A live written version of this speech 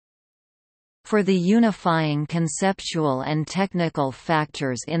For the unifying conceptual and technical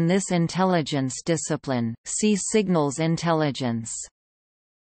factors in this intelligence discipline, see signals intelligence.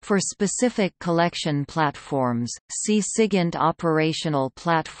 For specific collection platforms, see SIGINT operational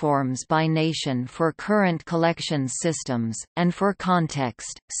platforms by nation for current collection systems, and for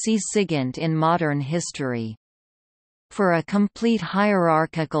context, see SIGINT in modern history. For a complete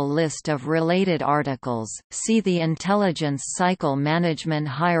hierarchical list of related articles, see the Intelligence Cycle Management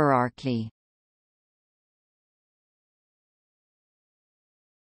Hierarchy.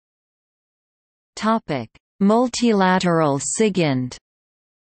 Multilateral SIGINT.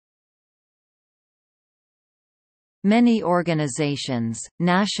 Many organizations,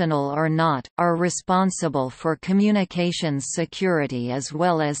 national or not, are responsible for communications security as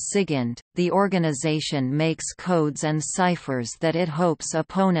well as SIGINT. The organization makes codes and ciphers that it hopes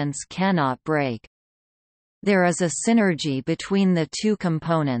opponents cannot break. There is a synergy between the two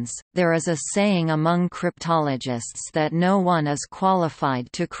components. There is a saying among cryptologists that no one is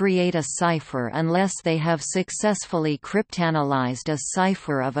qualified to create a cipher unless they have successfully cryptanalyzed a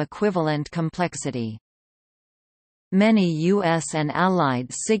cipher of equivalent complexity. Many U.S. and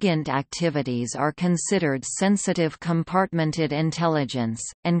Allied SIGINT activities are considered sensitive compartmented intelligence,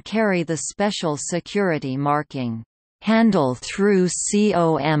 and carry the special security marking, "Handle through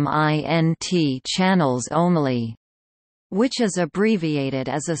COMINT channels only", which is abbreviated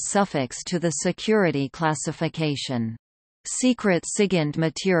as a suffix to the security classification. Secret SIGINT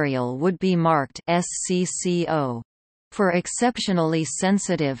material would be marked SCCO. For exceptionally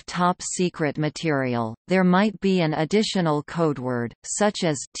sensitive top-secret material, there might be an additional codeword, such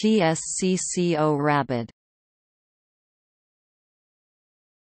as TSCCO Rabid.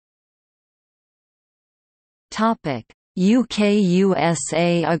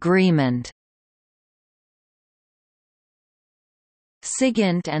 UKUSA Agreement.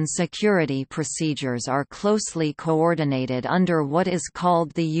 SIGINT and security procedures are closely coordinated under what is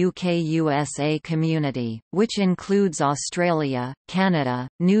called the UKUSA Community, which includes Australia, Canada,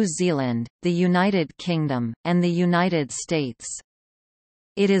 New Zealand, the United Kingdom, and the United States.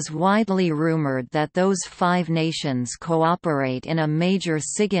 It is widely rumoured that those 5 nations cooperate in a major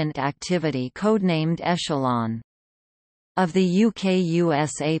SIGINT activity codenamed ECHELON. Of the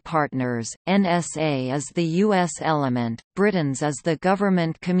UKUSA partners, NSA is the US element, Britain's is the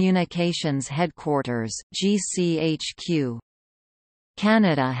Government Communications Headquarters (GCHQ).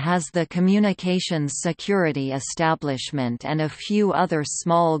 Canada has the Communications Security Establishment and a few other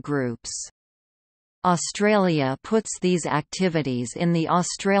small groups. Australia puts these activities in the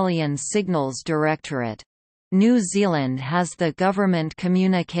Australian Signals Directorate. New Zealand has the Government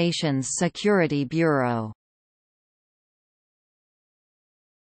Communications Security Bureau.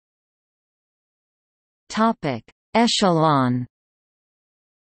 Echelon.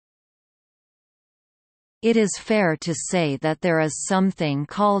 It is fair to say that there is something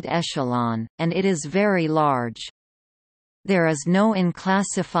called echelon, and it is very large. There is no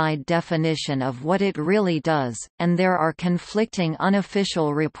unclassified definition of what it really does, and there are conflicting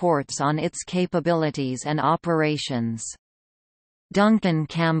unofficial reports on its capabilities and operations. Duncan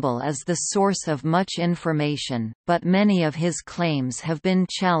Campbell is the source of much information, but many of his claims have been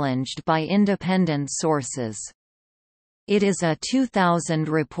challenged by independent sources. It is a 2000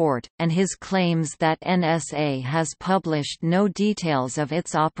 report, and his claims that NSA has published no details of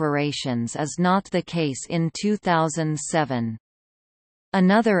its operations is not the case in 2007.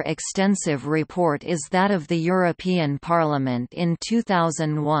 Another extensive report is that of the European Parliament in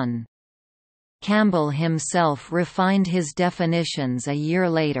 2001. Campbell himself refined his definitions a year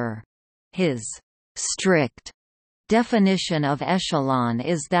later. His strict definition of echelon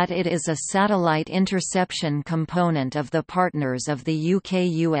is that it is a satellite interception component of the partners of the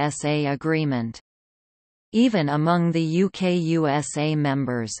UKUSA Agreement. Even among the UKUSA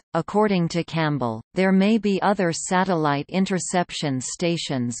members, according to Campbell, there may be other satellite interception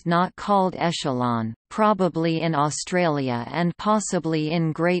stations not called echelon, probably in Australia and possibly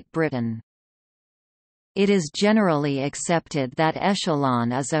in Great Britain. It is generally accepted that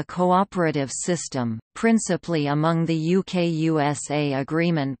echelon is a cooperative system, principally among the UKUSA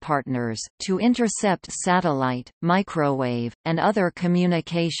Agreement partners, to intercept satellite, microwave, and other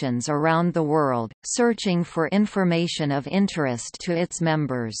communications around the world, searching for information of interest to its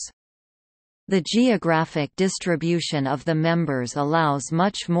members. The geographic distribution of the members allows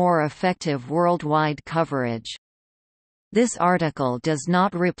much more effective worldwide coverage. This article does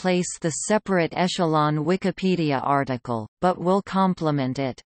not replace the separate echelon Wikipedia article, but will complement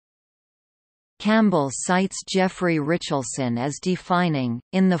it. Campbell cites Jeffrey Richelson as defining,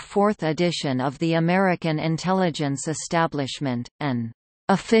 in the 4th edition of the American Intelligence Establishment, an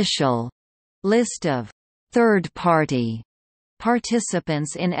official List of third-party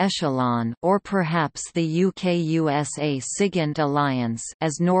participants in ECHELON, or perhaps the UKUSA SIGINT alliance,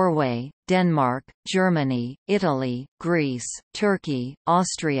 as Norway, Denmark, Germany, Italy, Greece, Turkey,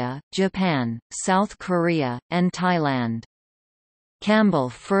 Austria, Japan, South Korea, and Thailand. Campbell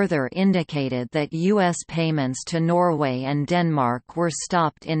further indicated that U.S. payments to Norway and Denmark were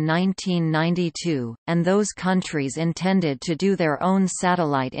stopped in 1992, and those countries intended to do their own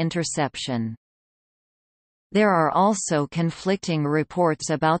satellite interception. There are also conflicting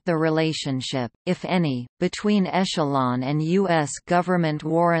reports about the relationship, if any, between ECHELON and U.S. government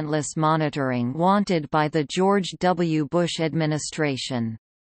warrantless monitoring wanted by the George W. Bush administration.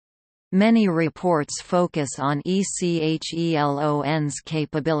 Many reports focus on ECHELON's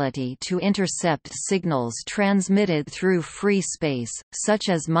capability to intercept signals transmitted through free space, such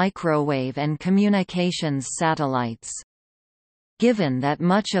as microwave and communications satellites. Given that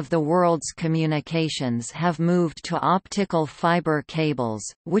much of the world's communications have moved to optical fiber cables,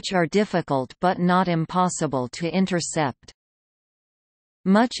 which are difficult but not impossible to intercept.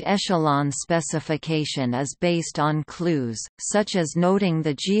 Much ECHELON specification is based on clues, such as noting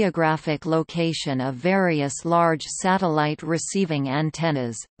the geographic location of various large satellite receiving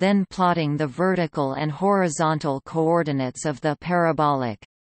antennas, then plotting the vertical and horizontal coordinates of the parabolic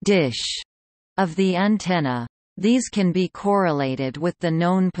dish of the antenna. These can be correlated with the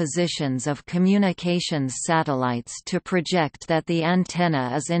known positions of communications satellites to project that the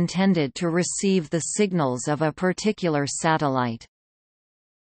antenna is intended to receive the signals of a particular satellite.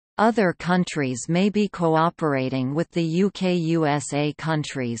 Other countries may be cooperating with the UKUSA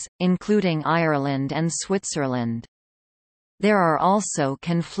countries, including Ireland and Switzerland. There are also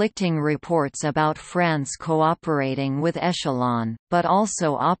conflicting reports about France cooperating with ECHELON, but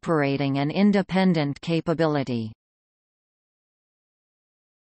also operating an independent capability.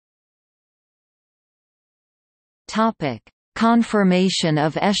 Confirmation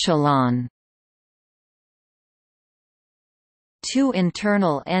of ECHELON. Two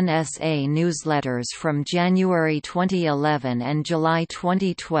internal NSA newsletters from January 2011 and July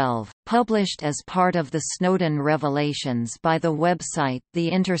 2012, published as part of the Snowden revelations by the website The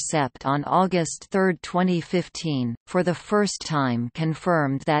Intercept on August 3, 2015, for the first time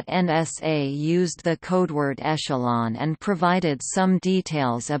confirmed that NSA used the codeword ECHELON and provided some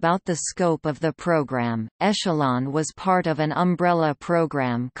details about the scope of the program. ECHELON was part of an umbrella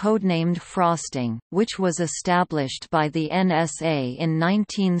program codenamed Frosting, which was established by the NSA in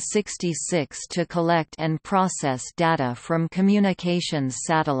 1966 to collect and process data from communications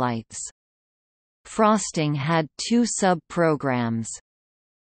satellites. Frosting had two sub-programs.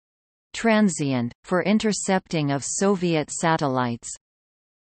 Transient, for intercepting of Soviet satellites.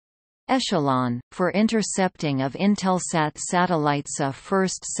 ECHELON, for intercepting of Intelsat satellites. A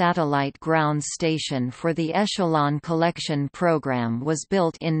first satellite ground station for the ECHELON collection program was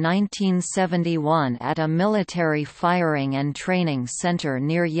built in 1971 at a military firing and training center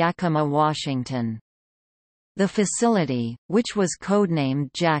near Yakima, Washington. The facility, which was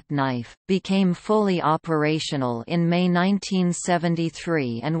codenamed Jackknife, became fully operational in May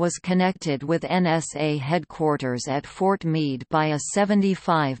 1973 and was connected with NSA headquarters at Fort Meade by a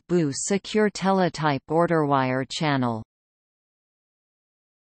 75-BU secure teletype orderwire channel.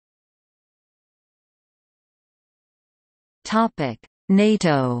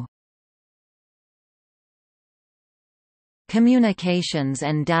 NATO. Communications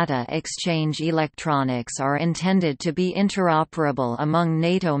and data exchange electronics are intended to be interoperable among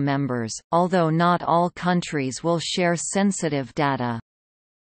NATO members, although not all countries will share sensitive data.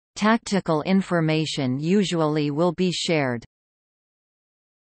 Tactical information usually will be shared.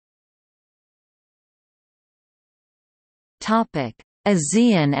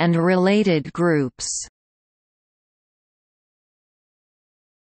 ASEAN and related groups.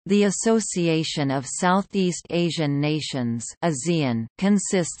 The Association of Southeast Asian Nations (ASEAN)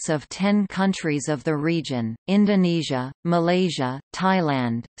 consists of 10 countries of the region: Indonesia, Malaysia,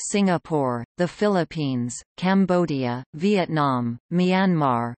 Thailand, Singapore, the Philippines, Cambodia, Vietnam,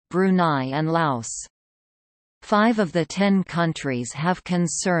 Myanmar, Brunei and Laos. 5 of the 10 countries have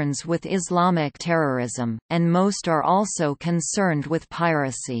concerns with Islamic terrorism, and most are also concerned with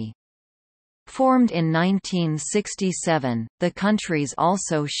piracy. Formed in 1967, the countries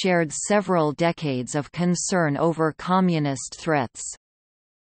also shared several decades of concern over communist threats.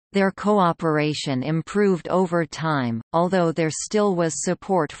 Their cooperation improved over time, although there still was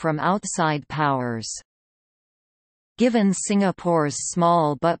support from outside powers. Given Singapore's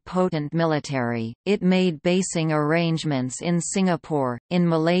small but potent military, it made basing arrangements in Singapore, in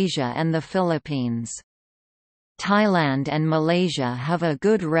Malaysia and the Philippines. Thailand and Malaysia have a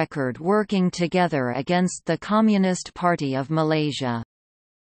good record working together against the Communist Party of Malaysia.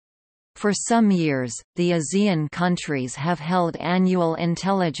 For some years, the ASEAN countries have held annual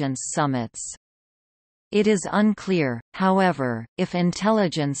intelligence summits. It is unclear, however, if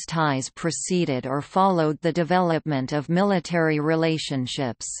intelligence ties preceded or followed the development of military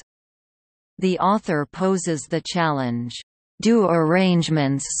relationships. The author poses the challenge: do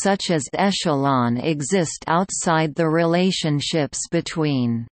arrangements such as ECHELON exist outside the relationships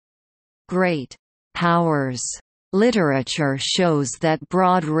between great powers? Literature shows that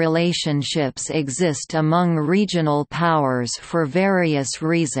broad relationships exist among regional powers for various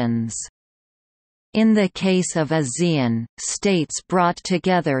reasons. In the case of ASEAN, states brought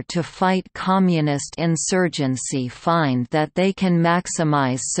together to fight communist insurgency find that they can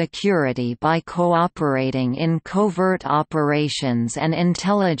maximize security by cooperating in covert operations and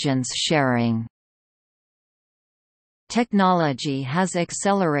intelligence sharing. Technology has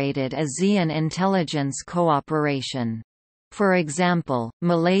accelerated ASEAN intelligence cooperation. For example,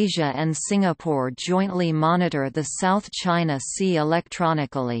 Malaysia and Singapore jointly monitor the South China Sea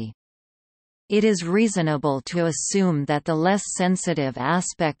electronically. It is reasonable to assume that the less sensitive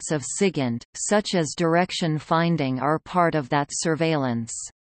aspects of SIGINT, such as direction finding, are part of that surveillance.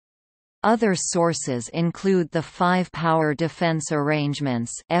 Other sources include the Five Power Defence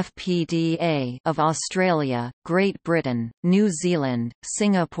Arrangements (FPDA) of Australia, Great Britain, New Zealand,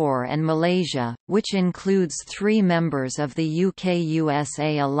 Singapore and Malaysia, which includes 3 members of the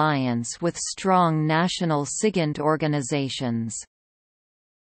UKUSA alliance with strong national SIGINT organisations.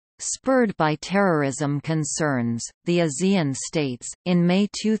 Spurred by terrorism concerns, the ASEAN states, in May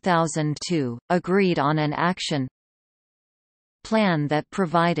 2002, agreed on an action plan that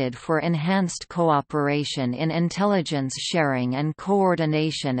provided for enhanced cooperation in intelligence sharing and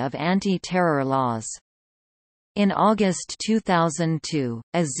coordination of anti-terror laws. In August 2002,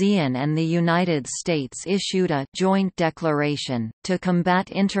 ASEAN and the United States issued a joint declaration to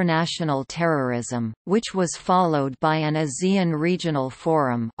combat international terrorism, which was followed by an ASEAN Regional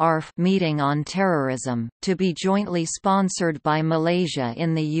Forum meeting on terrorism, to be jointly sponsored by Malaysia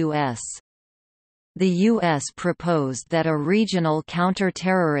in the U.S. The U.S. proposed that a regional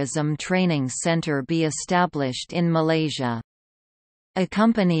counter-terrorism training center be established in Malaysia.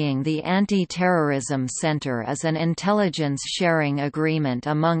 Accompanying the Anti-Terrorism Center is an intelligence sharing agreement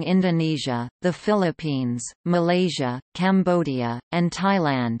among Indonesia, the Philippines, Malaysia, Cambodia, and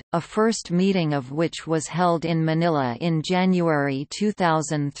Thailand, a first meeting of which was held in Manila in January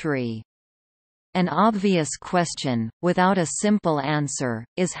 2003. An obvious question, without a simple answer,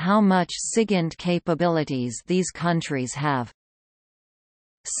 is how much SIGINT capabilities these countries have.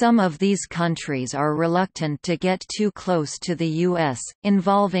 Some of these countries are reluctant to get too close to the U.S.,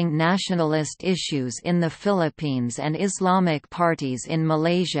 involving nationalist issues in the Philippines and Islamic parties in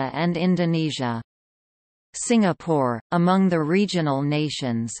Malaysia and Indonesia. Singapore, among the regional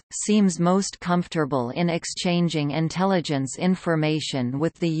nations, seems most comfortable in exchanging intelligence information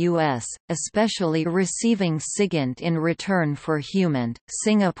with the U.S., especially receiving SIGINT in return for HUMINT.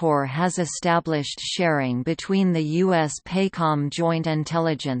 Singapore has established sharing between the U.S. PACOM Joint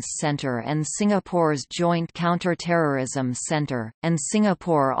Intelligence Center and Singapore's Joint Counterterrorism Center, and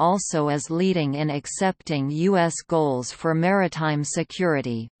Singapore also is leading in accepting U.S. goals for maritime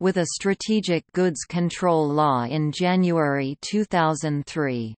security, with a strategic goods control law in January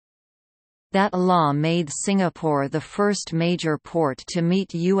 2003. That law made Singapore the first major port to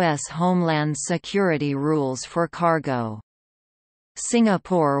meet U.S. Homeland Security rules for cargo.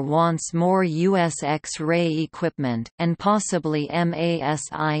 Singapore wants more U.S. X-ray equipment, and possibly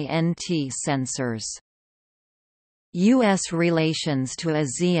MASINT sensors. U.S. relations to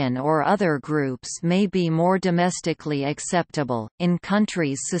ASEAN or other groups may be more domestically acceptable, in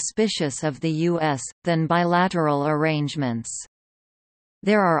countries suspicious of the U.S., than bilateral arrangements.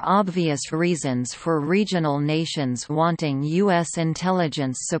 There are obvious reasons for regional nations wanting U.S.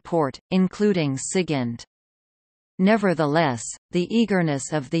 intelligence support, including SIGINT. Nevertheless, the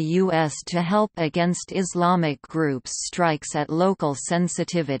eagerness of the U.S. to help against Islamic groups strikes at local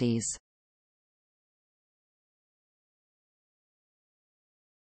sensitivities.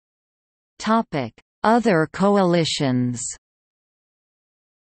 Other coalitions.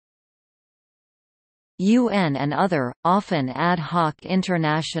 UN and other, often ad hoc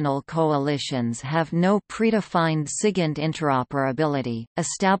international coalitions have no predefined SIGINT interoperability.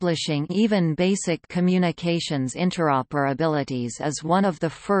 Establishing even basic communications interoperabilities is one of the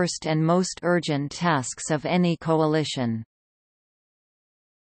first and most urgent tasks of any coalition.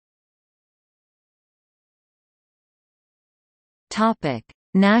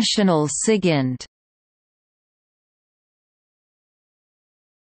 National SIGINT.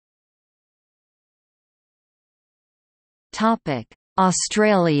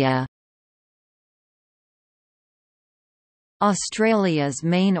 Australia. Australia's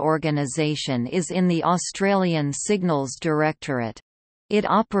main organisation is in the Australian Signals Directorate. It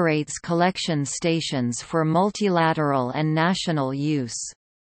operates collection stations for multilateral and national use.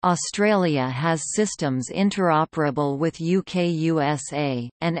 Australia has systems interoperable with UKUSA,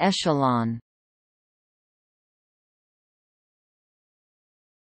 and ECHELON.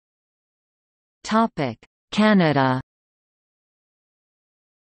 Canada.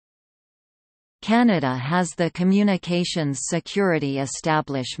 Canada has the Communications Security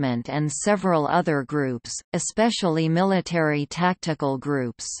Establishment and several other groups, especially military tactical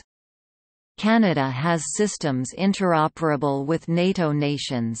groups. Canada has systems interoperable with NATO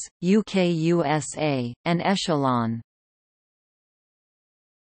nations, UKUSA, and ECHELON.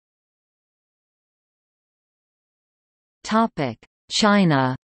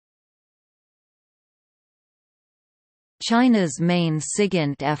 China. China's main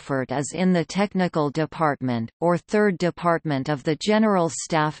SIGINT effort is in the Technical Department, or Third Department of the General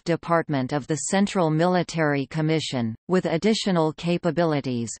Staff Department of the Central Military Commission, with additional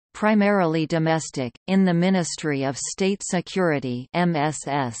capabilities, primarily domestic, in the Ministry of State Security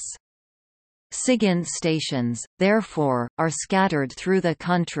 (MSS). SIGINT stations, therefore, are scattered through the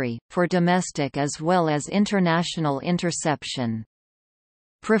country, for domestic as well as international interception.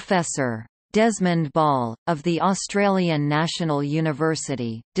 Professor Desmond Ball, of the Australian National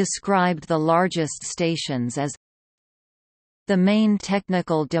University, described the largest stations as the main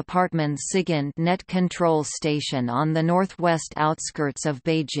technical department SIGINT net control station on the northwest outskirts of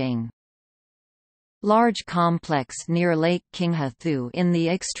Beijing. Large complex near Lake Qinghethu in the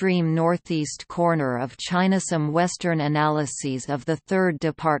extreme northeast corner of China. Some Western analyses of the Third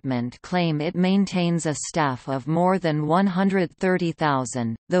Department claim it maintains a staff of more than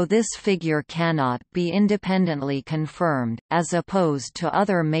 130,000, though this figure cannot be independently confirmed. As opposed to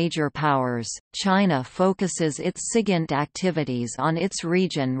other major powers, China focuses its SIGINT activities on its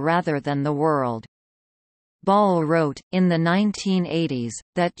region rather than the world. Ball wrote, in the 1980s,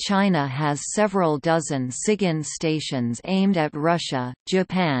 that China has several dozen SIGINT stations aimed at Russia,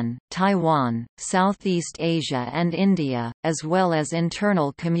 Japan, Taiwan, Southeast Asia and India, as well as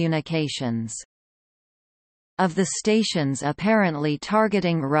internal communications. Of the stations apparently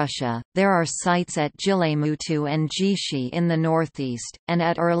targeting Russia, there are sites at Jilemutu and Jishi in the northeast, and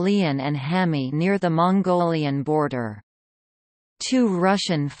at Erlian and Hami near the Mongolian border. Two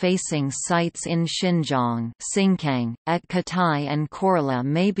Russian-facing sites in Xinjiang, Xingkang, at Katai and Korla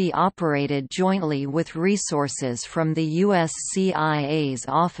may be operated jointly with resources from the US CIA's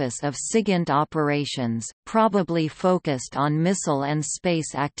Office of SIGINT Operations, probably focused on missile and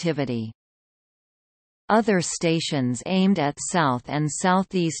space activity. Other stations aimed at South and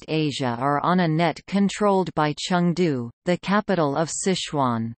Southeast Asia are on a net controlled by Chengdu, the capital of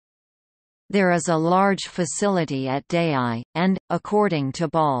Sichuan. There is a large facility at Dayai, and, according to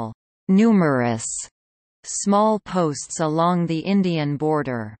Ball, numerous small posts along the Indian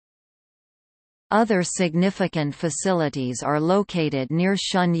border. Other significant facilities are located near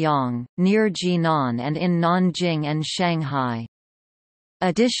Shenyang, near Jinan and in Nanjing and Shanghai.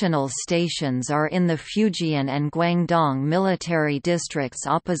 Additional stations are in the Fujian and Guangdong military districts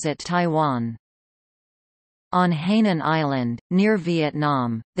opposite Taiwan. On Hainan Island, near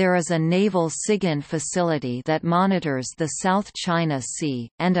Vietnam, there is a naval SIGINT facility that monitors the South China Sea,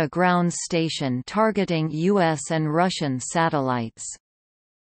 and a ground station targeting US and Russian satellites.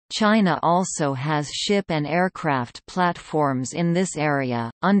 China also has ship and aircraft platforms in this area,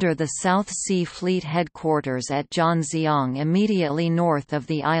 under the South Sea Fleet headquarters at Zhangjiang immediately north of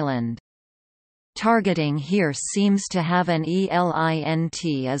the island. Targeting here seems to have an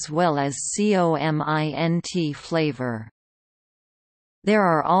ELINT as well as COMINT flavor. There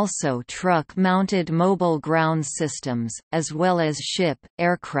are also truck-mounted mobile ground systems, as well as ship,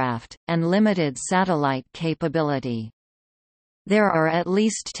 aircraft, and limited satellite capability. There are at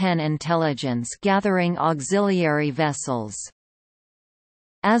least 10 intelligence-gathering auxiliary vessels.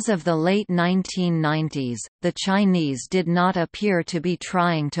 As of the late 1990s, the Chinese did not appear to be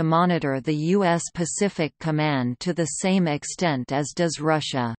trying to monitor the U.S. Pacific Command to the same extent as does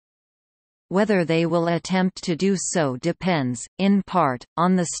Russia. Whether they will attempt to do so depends, in part,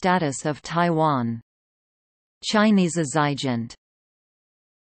 on the status of Taiwan. Chinese SIGINT.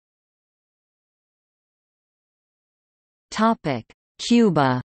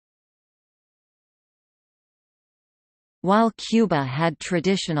 Cuba. While Cuba had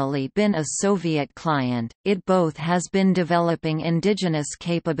traditionally been a Soviet client, it both has been developing indigenous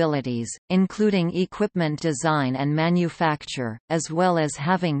capabilities, including equipment design and manufacture, as well as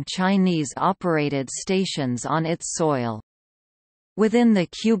having Chinese-operated stations on its soil. Within the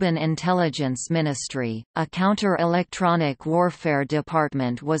Cuban Intelligence Ministry, a counter-electronic warfare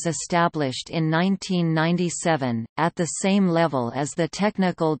department was established in 1997, at the same level as the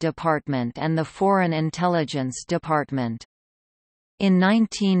Technical Department and the Foreign Intelligence Department. In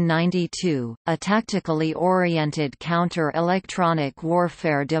 1992, a tactically oriented counter-electronic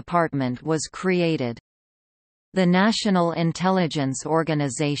warfare department was created. The National Intelligence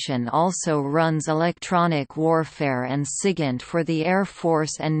Organization also runs electronic warfare and SIGINT for the Air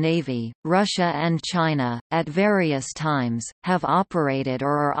Force and Navy. Russia and China, at various times, have operated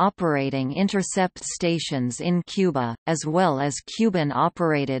or are operating intercept stations in Cuba, as well as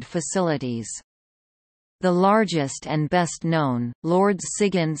Cuban-operated facilities. The largest and best-known, Lord's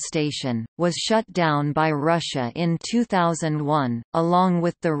SIGINT Station, was shut down by Russia in 2001, along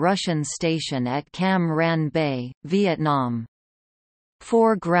with the Russian station at Cam Ranh Bay, Vietnam.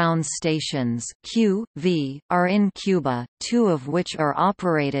 4 ground stations (Q.V.) are in Cuba, 2 of which are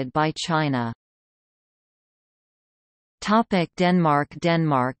operated by China. Denmark.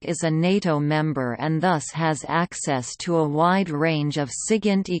 Denmark is a NATO member and thus has access to a wide range of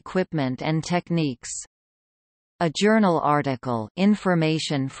SIGINT equipment and techniques. A journal article,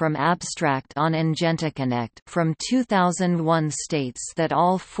 Information from Abstract on Ingenticonnect, from 2001 states that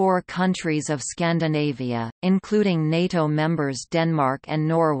all 4 countries of Scandinavia, including NATO members Denmark and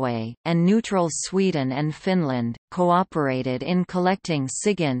Norway, and neutral Sweden and Finland, cooperated in collecting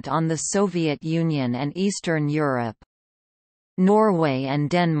SIGINT on the Soviet Union and Eastern Europe. Norway and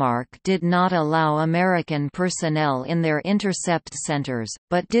Denmark did not allow American personnel in their intercept centers,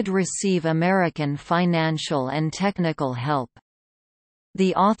 but did receive American financial and technical help.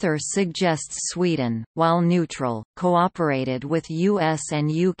 The author suggests Sweden, while neutral, cooperated with US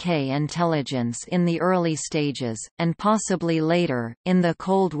and UK intelligence in the early stages, and possibly later. In the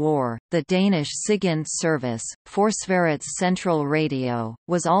Cold War, the Danish SIGINT service, Forsvarets Central Radio,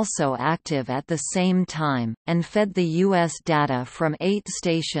 was also active at the same time, and fed the US data from 8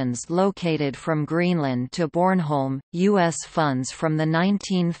 stations located from Greenland to Bornholm. US funds from the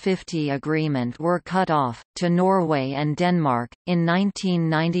 1950 agreement were cut off, to Norway and Denmark, in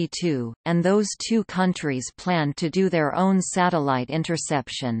 1992, and those 2 countries planned to do their own satellite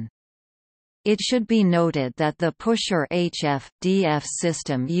interception. It should be noted that the Pusher HF-DF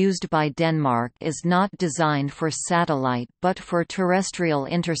system used by Denmark is not designed for satellite but for terrestrial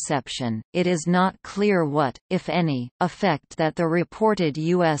interception. It is not clear what, if any, effect that the reported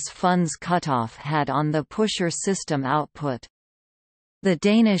U.S. funds cutoff had on the Pusher system output. The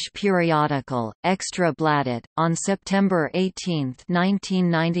Danish periodical, Ekstra Bladet, on September 18,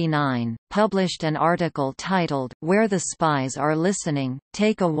 1999, published an article titled, Where the Spies Are Listening,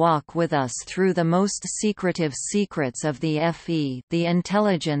 Take a Walk with Us Through the Most Secretive Secrets of the FE, the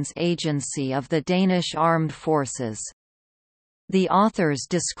intelligence agency of the Danish Armed Forces. The authors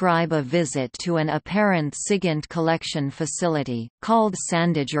describe a visit to an apparent SIGINT collection facility, called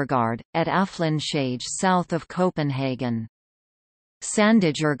Sandagergaard, at Aflandshage south of Copenhagen.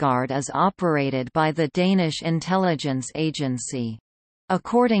 Sandagergaard is operated by the Danish intelligence agency.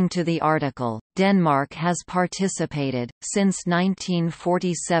 According to the article, Denmark has participated, since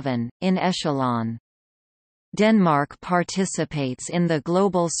 1947, in ECHELON. Denmark participates in the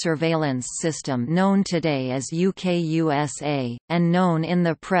global surveillance system known today as UKUSA, and known in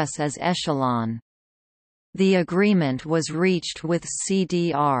the press as ECHELON. The agreement was reached with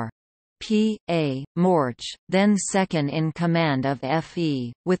CDR. P.A. Morch, then second-in-command of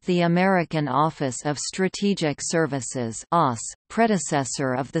FE, with the American Office of Strategic Services (OSS),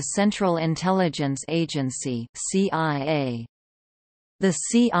 predecessor of the Central Intelligence Agency (CIA). The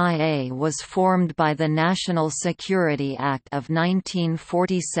CIA was formed by the National Security Act of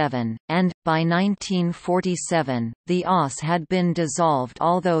 1947, and, by 1947, the OSS had been dissolved,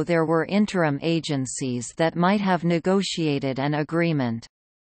 although there were interim agencies that might have negotiated an agreement.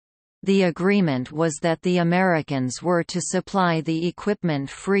 The agreement was that the Americans were to supply the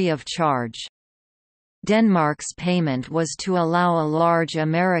equipment free of charge. Denmark's payment was to allow a large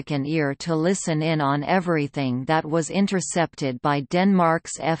American ear to listen in on everything that was intercepted by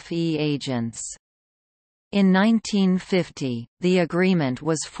Denmark's FE agents. In 1950, the agreement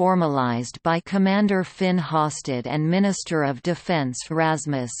was formalized by Commander Finn Hosted and Minister of Defense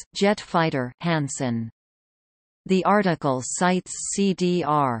Rasmus Jet Fighter Hansen. The article cites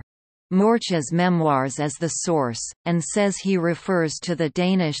CDR. Morch's memoirs as the source, and says he refers to the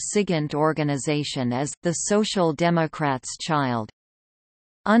Danish SIGINT organization as the Social Democrats' child.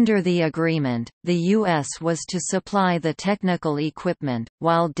 Under the agreement, the U.S. was to supply the technical equipment,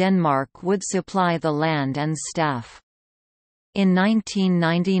 while Denmark would supply the land and staff. In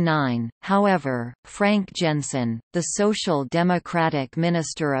 1999, however, Frank Jensen, the Social Democratic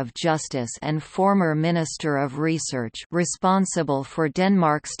Minister of Justice and former Minister of Research responsible for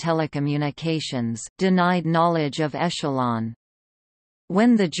Denmark's telecommunications, denied knowledge of ECHELON.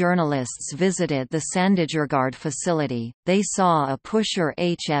 When the journalists visited the Sandefjord facility, they saw a pusher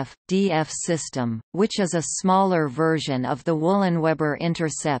HF-DF system, which is a smaller version of the Wollenweber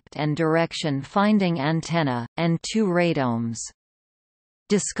intercept and direction-finding antenna, and 2 radomes.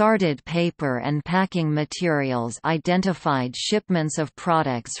 Discarded paper and packing materials identified shipments of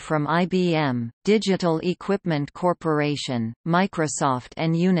products from IBM, Digital Equipment Corporation, Microsoft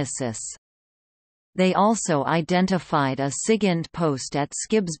and Unisys. They also identified a SIGINT post at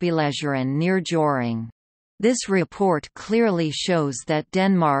Skibsbillejeren near Joring. This report clearly shows that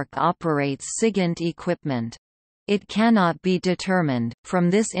Denmark operates SIGINT equipment. It cannot be determined, from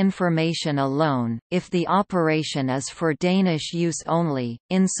this information alone, if the operation is for Danish use only,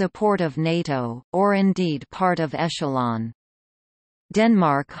 in support of NATO, or indeed part of ECHELON.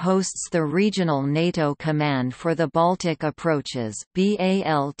 Denmark hosts the Regional NATO Command for the Baltic Approaches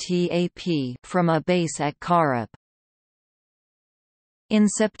 (BALTAP) from a base at Karup. In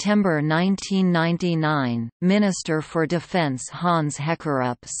September 1999, Minister for Defence Hans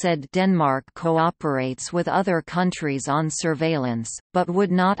Hekkerup said Denmark cooperates with other countries on surveillance, but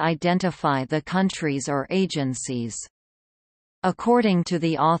would not identify the countries or agencies. According to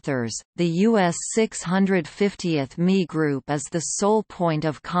the authors, the U.S. 650th ME Group is the sole point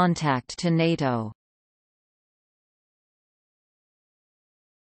of contact to NATO.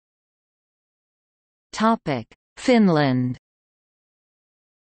 Finland.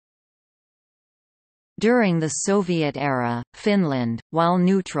 During the Soviet era, Finland, while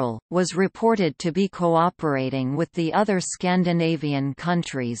neutral, was reported to be cooperating with the other Scandinavian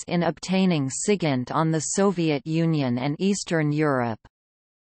countries in obtaining SIGINT on the Soviet Union and Eastern Europe.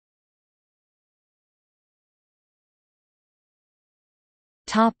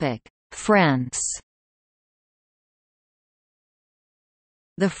 France.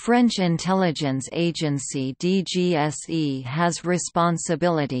 The French intelligence agency DGSE has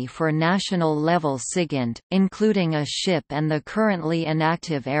responsibility for national-level SIGINT, including a ship and the currently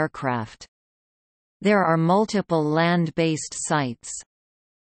inactive aircraft. There are multiple land-based sites.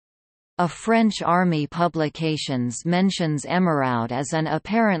 A French army publications mentions Emeraude as an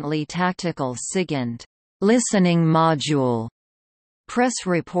apparently tactical SIGINT listening module. Press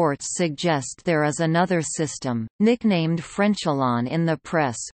reports suggest there is another system, nicknamed Frenchelon in the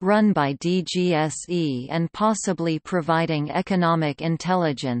press, run by DGSE and possibly providing economic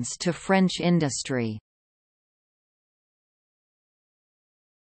intelligence to French industry.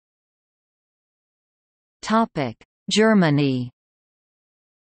 Germany.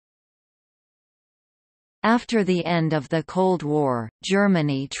 After the end of the Cold War,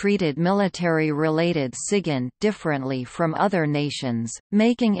 Germany treated military-related SIGINT differently from other nations,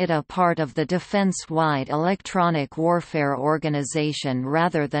 making it a part of the defense-wide electronic warfare organization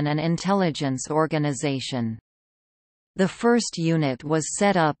rather than an intelligence organization. The first unit was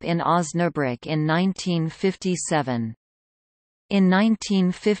set up in Osnabrück in 1957. In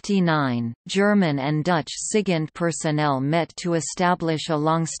 1959, German and Dutch SIGINT personnel met to establish a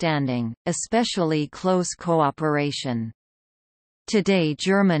long-standing, especially close cooperation. Today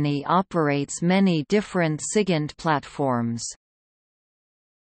Germany operates many different SIGINT platforms.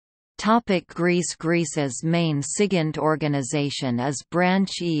 Greece's main SIGINT organization is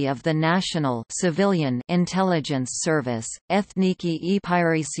Branch E of the National Civilian Intelligence Service, Ethniki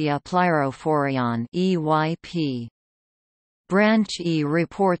Epirisia Plyrophorion (EYP). Branch E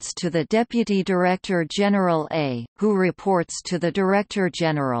reports to the Deputy Director General A, who reports to the Director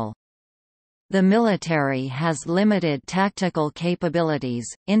General. The military has limited tactical capabilities,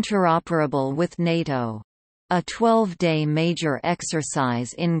 interoperable with NATO. A 12-day major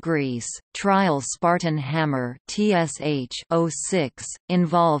exercise in Greece, Trial Spartan Hammer (TSH-06),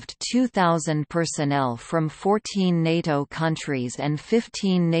 involved 2,000 personnel from 14 NATO countries and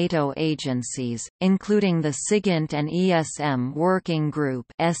 15 NATO agencies, including the SIGINT and ESM Working Group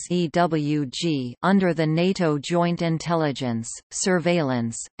 (SEWG) under the NATO Joint Intelligence,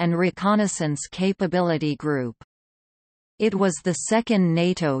 Surveillance, and Reconnaissance Capability Group. It was the second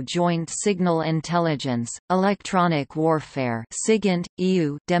NATO Joint Signal Intelligence, Electronic Warfare (SIGINT,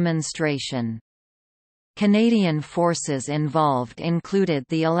 EU) demonstration. Canadian forces involved included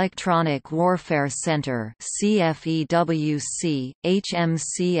the Electronic Warfare Centre (CFEWC),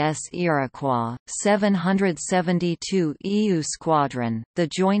 HMCS Iroquois, 772 EU Squadron, the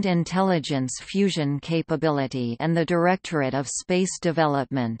Joint Intelligence Fusion Capability and the Directorate of Space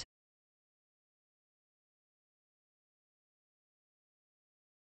Development.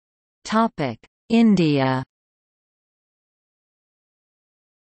 India.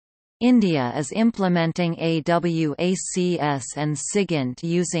 India is implementing AWACS and SIGINT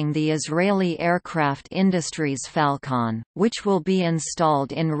using the Israeli aircraft industry's Falcon, which will be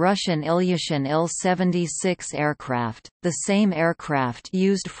installed in Russian Ilyushin Il-76 aircraft, the same aircraft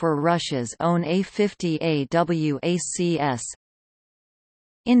used for Russia's own A-50 AWACS.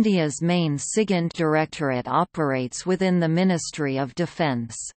 India's main SIGINT directorate operates within the Ministry of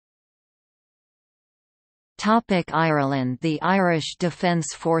Defence. Ireland. The Irish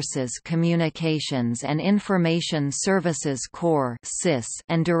Defence Forces Communications and Information Services Corps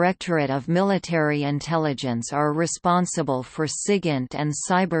and Directorate of Military Intelligence are responsible for SIGINT and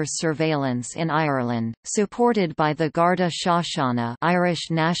cyber surveillance in Ireland, supported by the Garda Síochána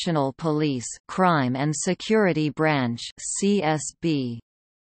Irish National Police Crime and Security Branch (CSB).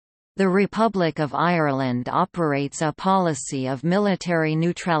 The Republic of Ireland operates a policy of military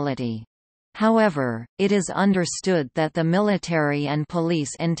neutrality. However, it is understood that the military and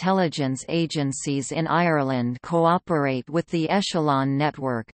police intelligence agencies in Ireland cooperate with the ECHELON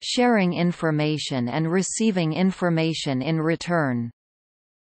network, sharing information and receiving information in return.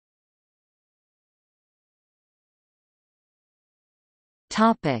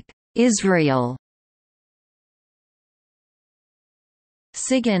 Israel.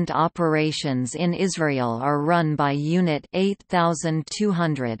 SIGINT operations in Israel are run by Unit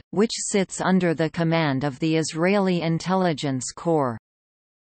 8200, which sits under the command of the Israeli Intelligence Corps.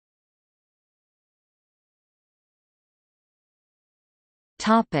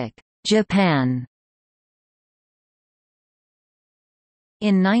 Japan.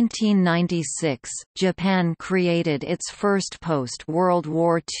 In 1996, Japan created its first post-World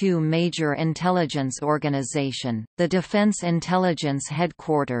War II major intelligence organization, the Defense Intelligence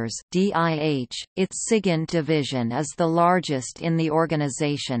Headquarters (DIH). Its SIGINT division is the largest in the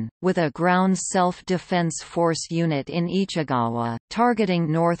organization, with a ground self-defense force unit in Ichikawa,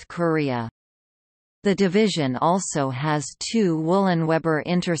 targeting North Korea. The division also has two Woolenweber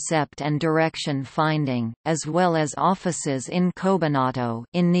intercept and direction finding, as well as offices in Kobanato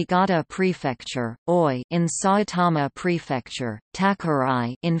in Niigata Prefecture, Oi in Saitama Prefecture,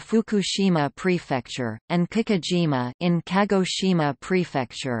 Takurai in Fukushima Prefecture, and Kikujima in Kagoshima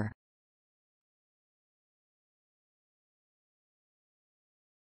Prefecture.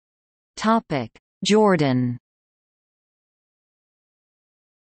 Jordan.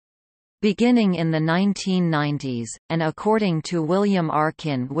 Beginning in the 1990s, and according to William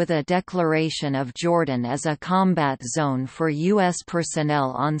Arkin with a declaration of Jordan as a combat zone for U.S.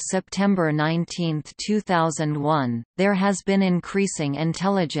 personnel on September 19, 2001, there has been increasing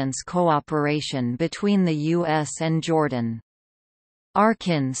intelligence cooperation between the U.S. and Jordan.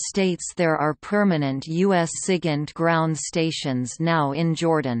 Arkin states there are permanent U.S. SIGINT ground stations now in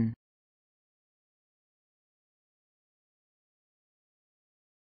Jordan.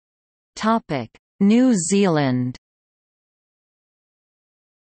 New Zealand.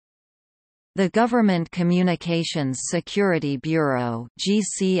 The Government Communications Security Bureau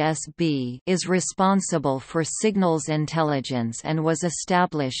 (GCSB) is responsible for signals intelligence and was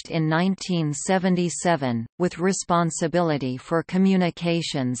established in 1977, with responsibility for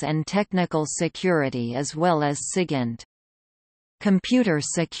communications and technical security as well as SIGINT. Computer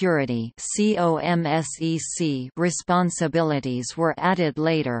security responsibilities were added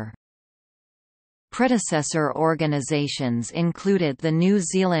later. Predecessor organisations included the New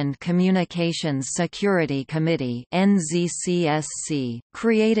Zealand Communications Security Committee (NZCSC),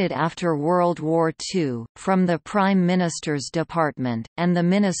 created after World War II, from the Prime Minister's Department, and the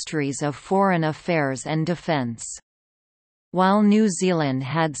Ministries of Foreign Affairs and Defence. While New Zealand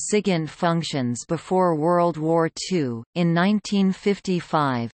had SIGINT functions before World War II, in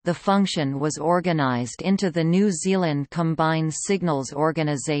 1955, the function was organised into the New Zealand Combined Signals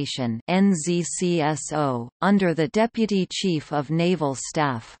Organisation (NZCSO), under the Deputy Chief of Naval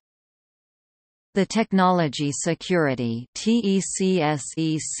Staff. The Technology Security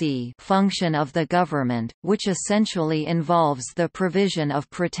function of the government, which essentially involves the provision of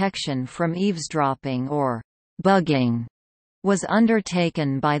protection from eavesdropping or bugging, was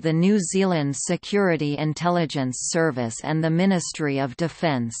undertaken by the New Zealand Security Intelligence Service and the Ministry of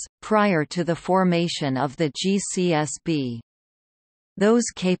Defence, prior to the formation of the GCSB. Those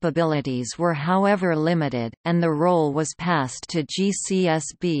capabilities were however limited, and the role was passed to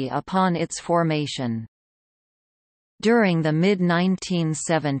GCSB upon its formation. During the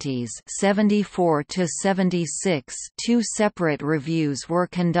mid-1970s 74 to 76, two separate reviews were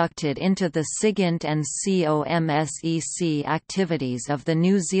conducted into the SIGINT and COMSEC activities of the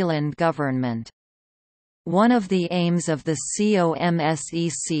New Zealand government. One of the aims of the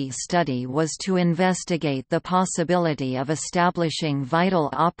COMSEC study was to investigate the possibility of establishing vital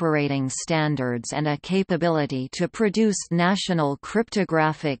operating standards and a capability to produce national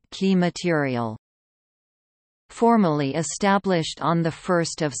cryptographic key material. Formally established on 1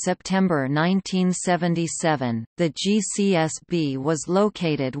 September 1977, the GCSB was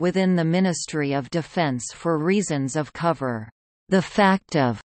located within the Ministry of Defense for reasons of cover. The fact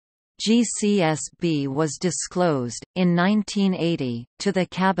of GCSB was disclosed, in 1980, to the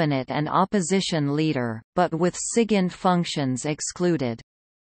Cabinet and opposition leader, but with SIGINT functions excluded.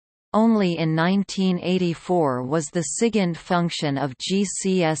 Only in 1984 was the SIGINT function of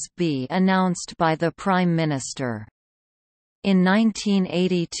GCSB announced by the Prime Minister. In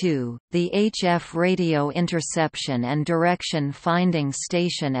 1982, the HF Radio Interception and Direction Finding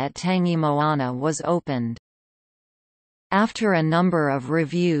Station at Tangimoana was opened. After a number of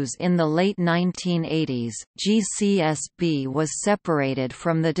reviews in the late 1980s, GCSB was separated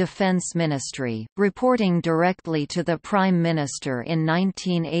from the Defense Ministry, reporting directly to the Prime Minister in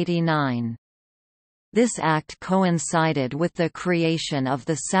 1989. This act coincided with the creation of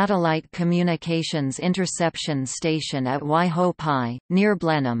the Satellite Communications Interception Station at Waihopai, near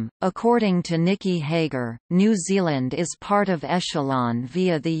Blenheim. According to Nikki Hager, New Zealand is part of ECHELON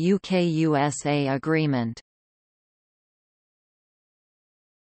via the UKUSA Agreement.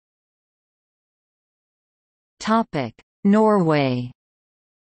 Norway.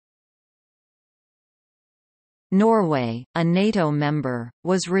 Norway, a NATO member,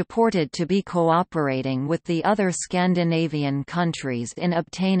 was reported to be cooperating with the other Scandinavian countries in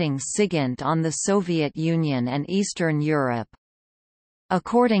obtaining SIGINT on the Soviet Union and Eastern Europe.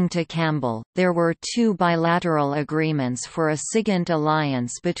 According to Campbell, there were two bilateral agreements for a SIGINT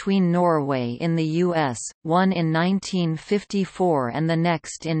alliance between Norway in the US, one in 1954 and the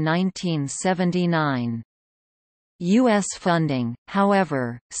next in 1979. U.S. funding,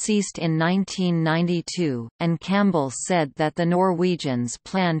 however, ceased in 1992, and Campbell said that the Norwegians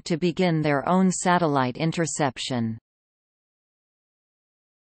planned to begin their own satellite interception.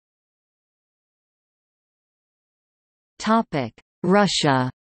 Russia.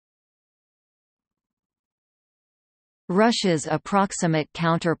 Russia's approximate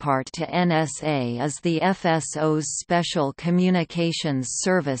counterpart to NSA is the FSO's Special Communications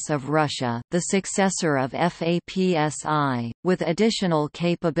Service of Russia, the successor of FAPSI, with additional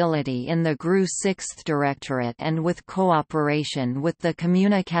capability in the GRU 6th Directorate and with cooperation with the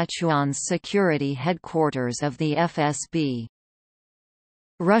Communications Security Headquarters of the FSB.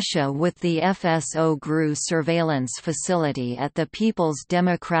 Russia with the FSO GRU surveillance facility at the People's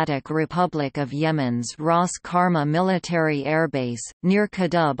Democratic Republic of Yemen's Ras Karma military airbase, near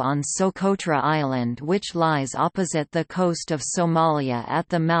Kadub on Socotra Island, which lies opposite the coast of Somalia at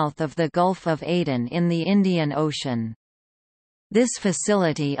the mouth of the Gulf of Aden in the Indian Ocean. This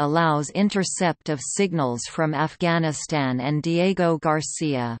facility allows intercept of signals from Afghanistan and Diego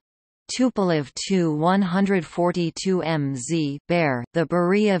Garcia. Tupolev Tu-142MZ Bear, the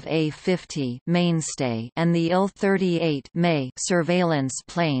Beriev A-50 mainstay, and the Il-38 May surveillance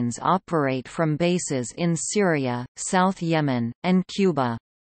planes operate from bases in Syria, South Yemen, and Cuba.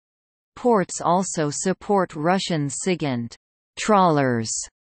 Ports also support Russian SIGINT trawlers,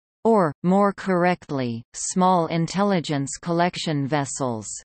 or, more correctly, small intelligence collection vessels.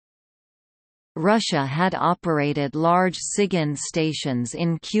 Russia had operated large SIGINT stations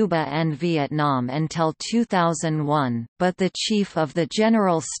in Cuba and Vietnam until 2001, but the Chief of the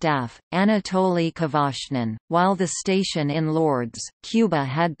General Staff, Anatoly Kvashnin, while the station in Lourdes, Cuba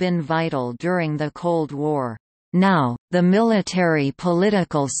had been vital during the Cold War. Now, the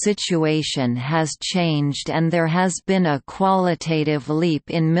military-political situation has changed and there has been a qualitative leap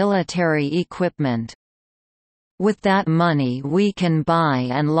in military equipment. With that money we can buy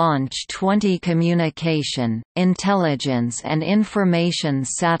and launch 20 communication, intelligence and information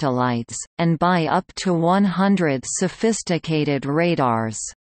satellites, and buy up to 100 sophisticated radars.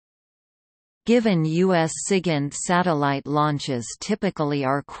 Given U.S. SIGINT satellite launches typically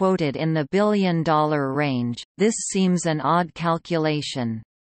are quoted in the billion-dollar range, this seems an odd calculation.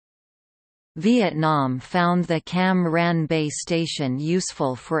 Vietnam found the Cam Ranh Bay Station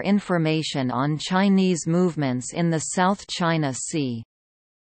useful for information on Chinese movements in the South China Sea.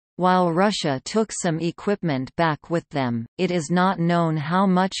 While Russia took some equipment back with them, it is not known how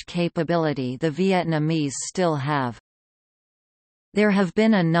much capability the Vietnamese still have. There have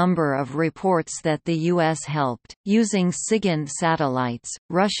been a number of reports that the U.S. helped, using SIGINT satellites,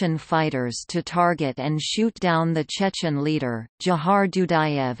 Russian fighters to target and shoot down the Chechen leader, Jahar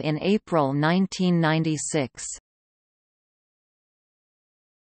Dudayev in April 1996.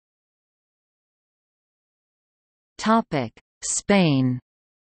 Spain.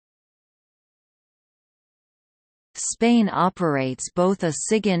 Spain operates both a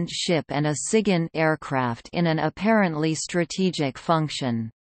SIGINT ship and a SIGINT aircraft in an apparently strategic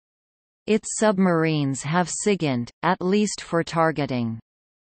function. Its submarines have SIGINT, at least for targeting.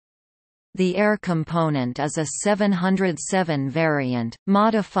 The air component is a 707 variant,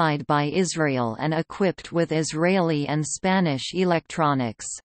 modified by Israel and equipped with Israeli and Spanish electronics.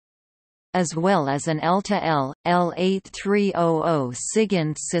 As well as an L-L, L8300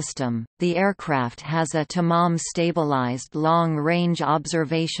 SIGINT system, the aircraft has a Tamam Stabilized Long-Range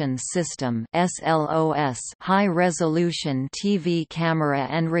Observation System (SLOS), high-resolution TV camera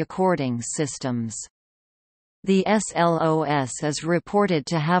and recording systems. The SLOS is reported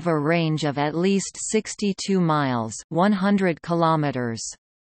to have a range of at least 62 miles (100 kilometers).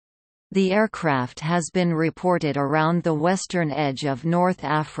 The aircraft has been reported around the western edge of North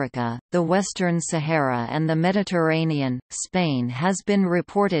Africa, the Western Sahara and the Mediterranean. Spain has been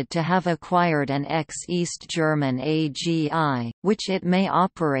reported to have acquired an ex-East German AGI, which it may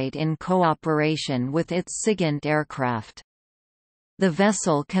operate in cooperation with its SIGINT aircraft. The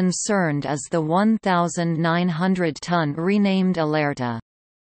vessel concerned is the 1,900-ton renamed Alerta.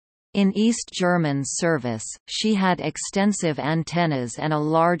 In East German service, she had extensive antennas and a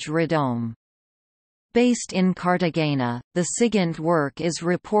large radome. Based in Cartagena, the SIGINT work is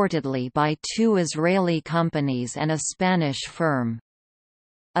reportedly by 2 Israeli companies and a Spanish firm.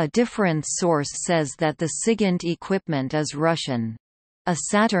 A different source says that the SIGINT equipment is Russian. A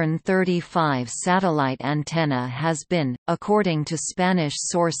Saturn 35 satellite antenna has been, according to Spanish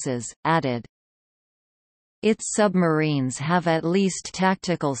sources, added. Its submarines have at least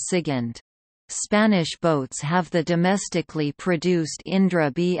tactical SIGINT. Spanish boats have the domestically produced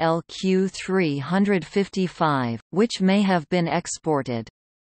Indra BLQ 355, which may have been exported.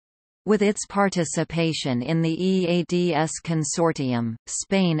 With its participation in the EADS Consortium,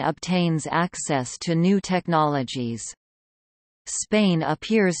 Spain obtains access to new technologies. Spain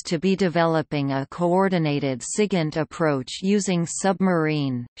appears to be developing a coordinated SIGINT approach using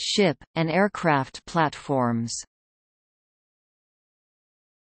submarine, ship, and aircraft platforms.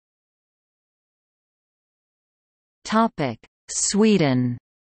 Sweden.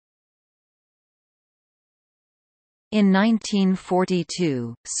 In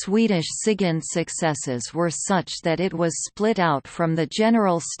 1942, Swedish SIGINT successes were such that it was split out from the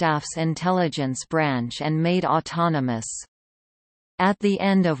General Staff's intelligence branch and made autonomous. At the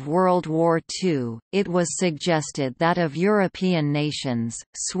end of World War II, it was suggested that of European nations,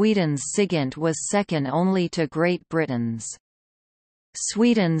 Sweden's SIGINT was second only to Great Britain's.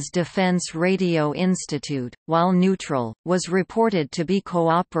 Sweden's Defence Radio Institute, while neutral, was reported to be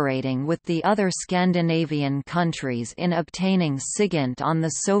cooperating with the other Scandinavian countries in obtaining SIGINT on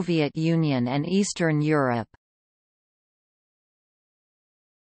the Soviet Union and Eastern Europe.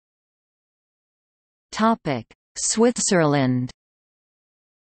 Switzerland.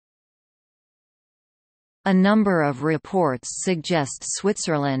 A number of reports suggest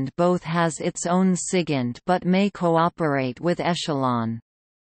Switzerland both has its own SIGINT but may cooperate with ECHELON.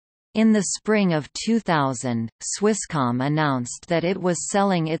 In the spring of 2000, Swisscom announced that it was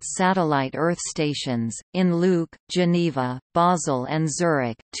selling its satellite Earth stations, in Luke, Geneva, Basel and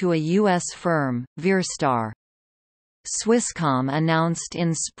Zurich, to a U.S. firm, Virstar. Swisscom announced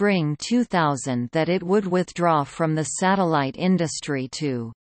in spring 2000 that it would withdraw from the satellite industry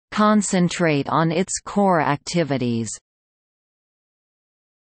to concentrate on its core activities.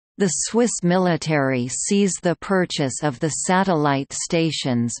 The Swiss military sees the purchase of the satellite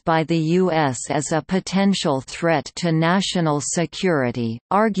stations by the U.S. as a potential threat to national security,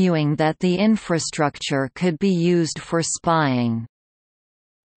 arguing that the infrastructure could be used for spying.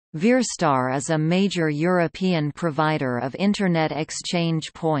 Virstar is a major European provider of Internet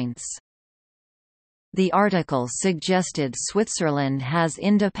exchange points. The article suggested Switzerland has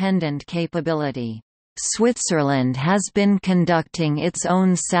independent capability. Switzerland has been conducting its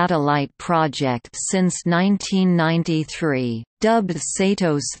own satellite project since 1993, dubbed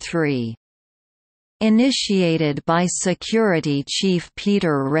SATOS 3. Initiated by Security Chief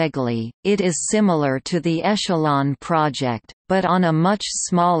Peter Regley, it is similar to the ECHELON project, but on a much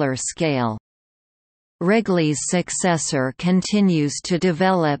smaller scale. Regley's successor continues to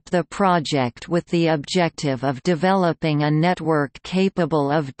develop the project with the objective of developing a network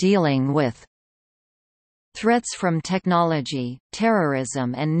capable of dealing with threats from technology,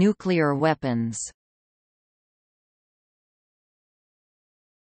 terrorism and nuclear weapons.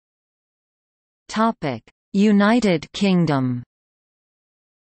 United Kingdom.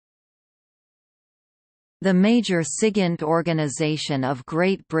 The major SIGINT organisation of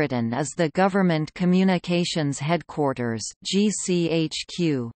Great Britain is the Government Communications Headquarters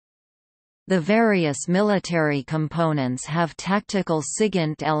 (GCHQ). The various military components have tactical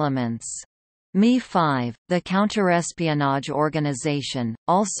SIGINT elements. MI5, the counterespionage organization,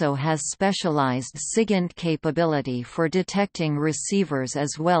 also has specialized SIGINT capability for detecting receivers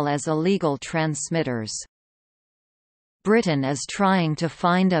as well as illegal transmitters. Britain is trying to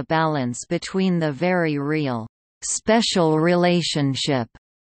find a balance between the very real, special relationship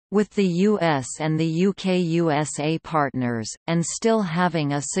with the US and the UK-USA partners, and still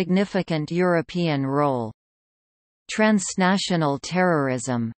having a significant European role. Transnational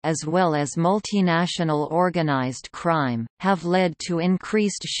terrorism, as well as multinational organized crime, have led to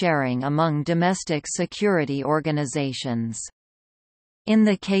increased sharing among domestic security organizations. In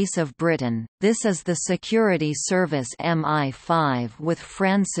the case of Britain, this is the security service MI5 with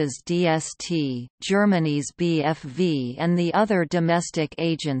France's DST, Germany's BFV and the other domestic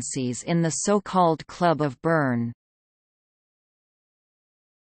agencies in the so-called Club of Bern.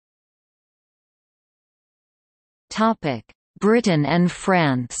 Britain and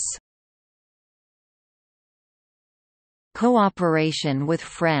France. Cooperation with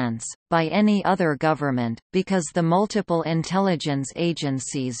France, by any other government, because the multiple intelligence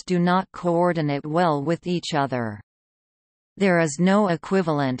agencies do not coordinate well with each other. There is no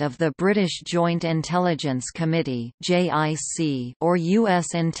equivalent of the British Joint Intelligence Committee (JIC) or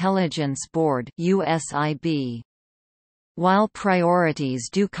US Intelligence Board (USIB). While priorities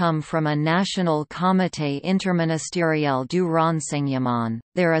do come from a National Comité Interministériel du Renseignement,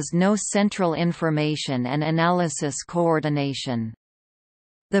 there is no central information and analysis coordination.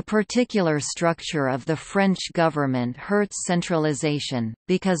 The particular structure of the French government hurts centralization,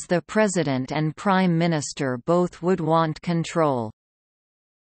 because the President and Prime Minister both would want control.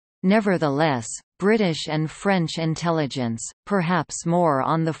 Nevertheless, British and French intelligence, perhaps more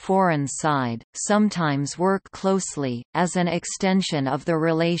on the foreign side, sometimes work closely, as an extension of the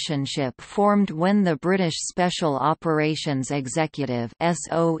relationship formed when the British Special Operations Executive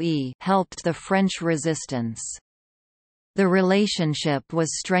 (SOE) helped the French resistance. The relationship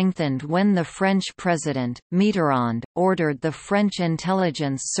was strengthened when the French President, Mitterrand, ordered the French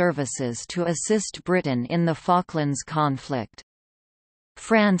intelligence services to assist Britain in the Falklands conflict.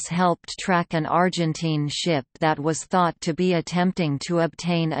 France helped track an Argentine ship that was thought to be attempting to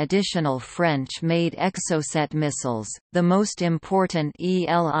obtain additional French-made Exocet missiles. The most important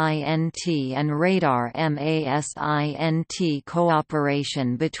ELINT and radar MASINT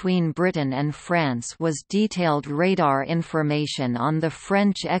cooperation between Britain and France was detailed radar information on the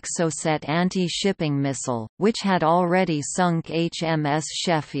French Exocet anti-shipping missile, which had already sunk HMS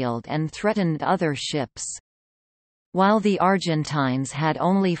Sheffield and threatened other ships. While the Argentines had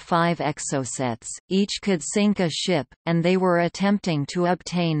only 5 Exocets, each could sink a ship, and they were attempting to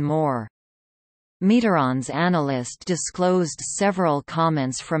obtain more. Mitterrand's analyst disclosed several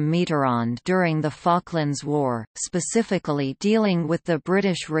comments from Mitterrand during the Falklands War, specifically dealing with the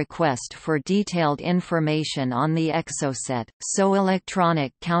British request for detailed information on the Exocet, so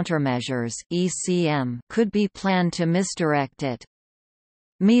electronic countermeasures (ECM) could be planned to misdirect it.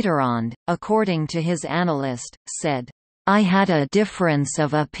 Mitterrand, according to his analyst, said, "I had a difference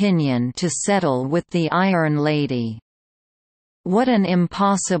of opinion to settle with the Iron Lady. What an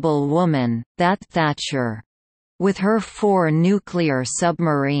impossible woman, that Thatcher! With her 4 nuclear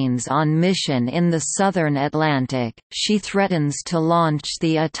submarines on mission in the southern Atlantic, she threatens to launch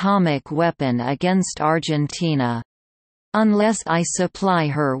the atomic weapon against Argentina. Unless I supply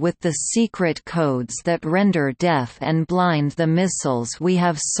her with the secret codes that render deaf and blind the missiles we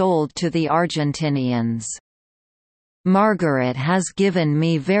have sold to the Argentinians. Margaret has given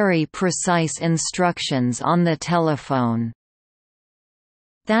me very precise instructions on the telephone."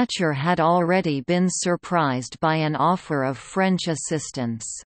 Thatcher had already been surprised by an offer of French assistance.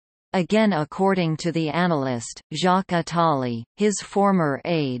 Again, according to the analyst, Jacques Attali, his former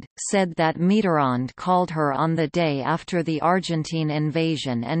aide, said that Mitterrand called her on the day after the Argentine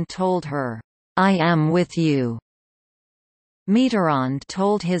invasion and told her, "I am with you." Mitterrand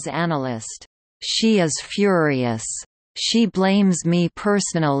told his analyst, "She is furious. She blames me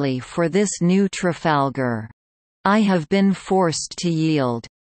personally for this new Trafalgar. I have been forced to yield.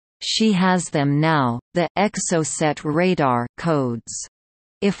 She has them now, the Exocet radar codes.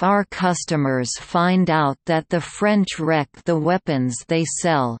 If our customers find out that the French wreck the weapons they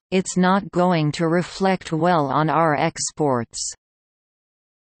sell, it's not going to reflect well on our exports."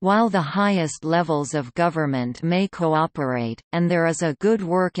 While the highest levels of government may cooperate, and there is a good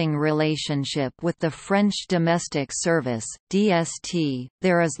working relationship with the French Domestic Service (DST),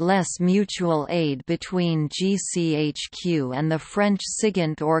 there is less mutual aid between GCHQ and the French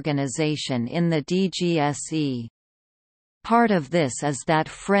SIGINT organization in the DGSE. Part of this is that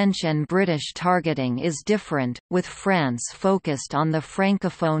French and British targeting is different, with France focused on the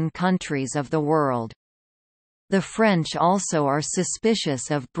francophone countries of the world. The French also are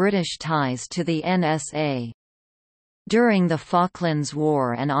suspicious of British ties to the NSA. During the Falklands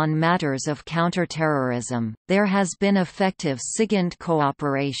War and on matters of counterterrorism, there has been effective SIGINT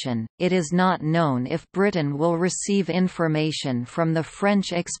cooperation. It is not known if Britain will receive information from the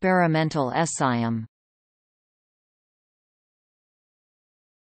French experimental SIGINT.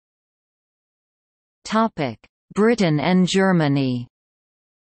 Topic: Britain and Germany.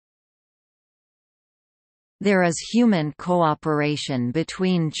 There is human cooperation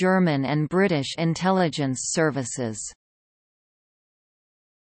between German and British intelligence services.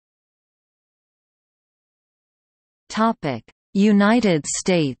 Topic: United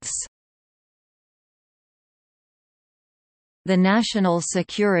States. The National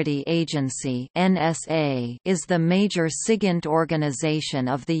Security Agency (NSA) is the major SIGINT organization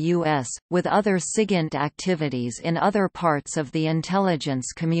of the U.S., with other SIGINT activities in other parts of the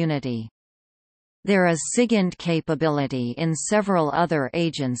intelligence community. There is SIGINT capability in several other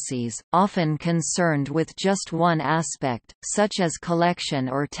agencies, often concerned with just one aspect, such as collection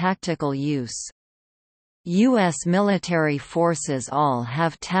or tactical use. U.S. military forces all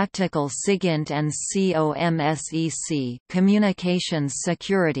have tactical SIGINT and COMSEC communications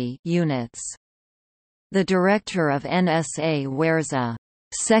security units. The director of NSA wears a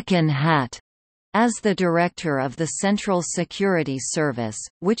second hat as the director of the Central Security Service,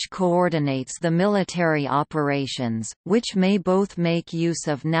 which coordinates the military operations, which may both make use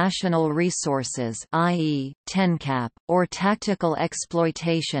of national resources, i.e., TENCAP, or tactical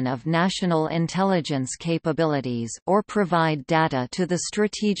exploitation of national intelligence capabilities, or provide data to the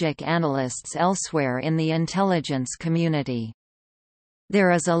strategic analysts elsewhere in the intelligence community.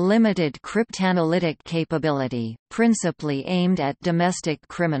 There is a limited cryptanalytic capability, principally aimed at domestic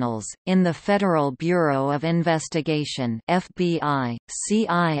criminals, in the Federal Bureau of Investigation (FBI).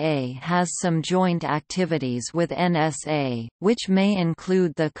 CIA has some joint activities with NSA, which may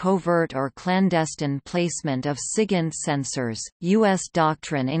include the covert or clandestine placement of SIGINT sensors. U.S.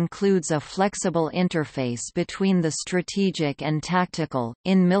 doctrine includes a flexible interface between the strategic and tactical,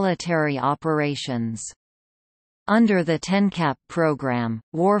 in military operations. Under the TENCAP program,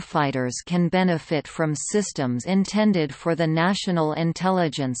 warfighters can benefit from systems intended for the national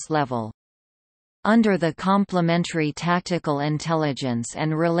intelligence level. Under the Complementary Tactical Intelligence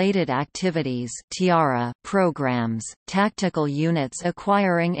and Related Activities (TIARA) programs, tactical units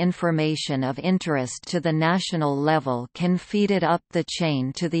acquiring information of interest to the national level can feed it up the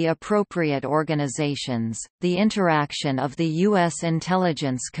chain to the appropriate organizations. The interaction of the U.S.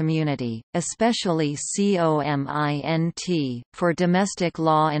 intelligence community, especially COMINT, for domestic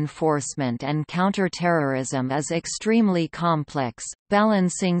law enforcement and counterterrorism is extremely complex,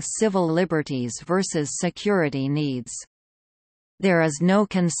 balancing civil liberties versus security needs. There is no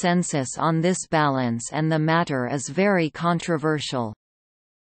consensus on this balance and the matter is very controversial.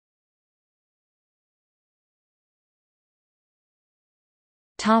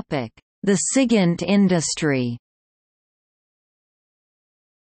 The SIGINT industry.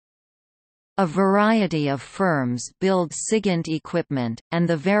 A variety of firms build SIGINT equipment, and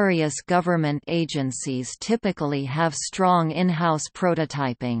the various government agencies typically have strong in-house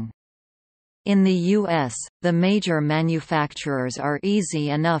prototyping. In the U.S., the major manufacturers are easy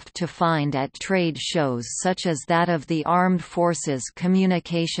enough to find at trade shows such as that of the Armed Forces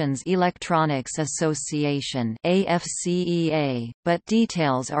Communications Electronics Association (AFCEA), but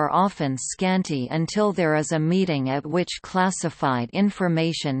details are often scanty until there is a meeting at which classified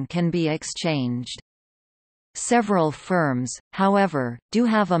information can be exchanged. Several firms, however, do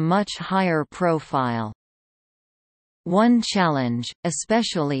have a much higher profile. One challenge,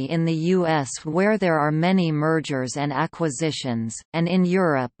 especially in the US where there are many mergers and acquisitions, and in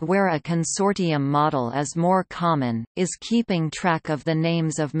Europe where a consortium model is more common, is keeping track of the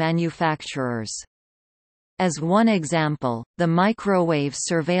names of manufacturers. As one example, the microwave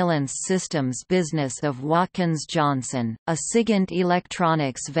surveillance systems business of Watkins Johnson, a SIGINT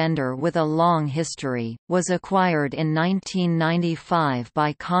electronics vendor with a long history, was acquired in 1995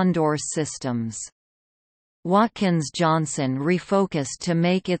 by Condor Systems. Watkins Johnson refocused to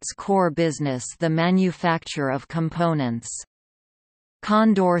make its core business the manufacture of components.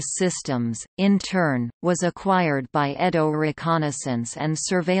 Condor Systems, in turn, was acquired by Edo Reconnaissance and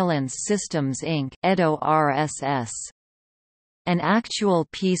Surveillance Systems Inc. Edo RSS. An actual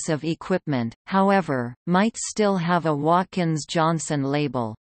piece of equipment, however, might still have a Watkins-Johnson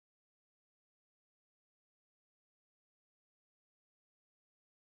label.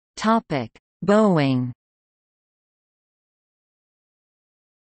 Boeing.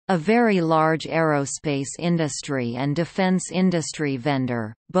 A very large aerospace industry and defense industry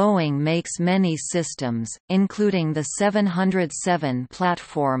vendor, Boeing makes many systems, including the 707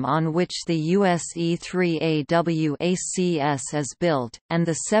 platform on which the US E-3AW is built, and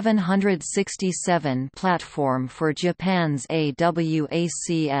the 767 platform for Japan's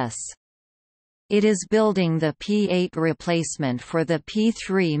AWACS. It is building the P-8 replacement for the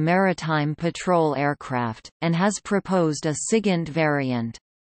P-3 maritime patrol aircraft, and has proposed a SIGINT variant.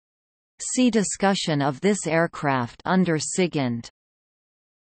 See discussion of this aircraft under SIGINT.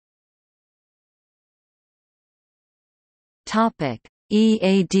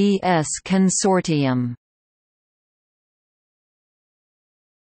 EADS Consortium.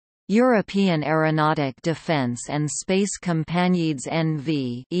 European Aeronautic Defence and Space Compagnies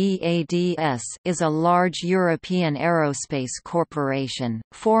NV (EADS) is a large European aerospace corporation,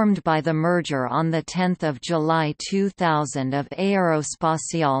 formed by the merger on 10 July 2000 of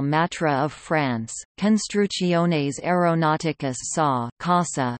Aerospatiale Matra of France, Construcciones Aeronáuticas SA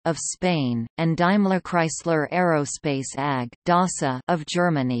 (CASA) of Spain, and Daimler-Chrysler Aerospace AG (DASA) of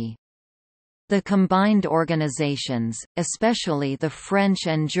Germany. The combined organizations, especially the French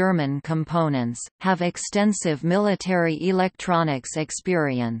and German components, have extensive military electronics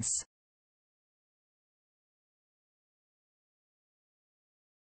experience.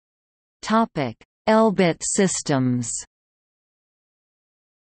 Elbit Systems.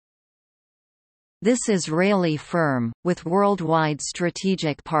 This Israeli firm, with worldwide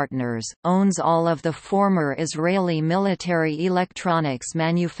strategic partners, owns all of the former Israeli military electronics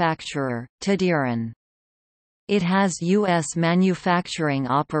manufacturer, Tadiran. It has U.S. manufacturing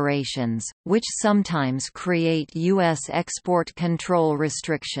operations, which sometimes create U.S. export control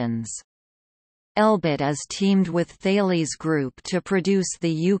restrictions. Elbit is teamed with Thales Group to produce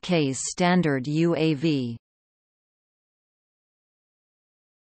the UK's standard UAV.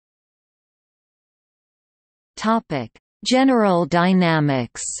 General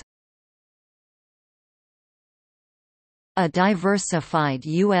Dynamics. A diversified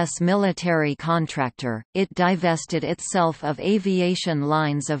U.S. military contractor, it divested itself of aviation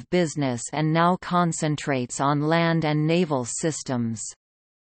lines of business and now concentrates on land and naval systems.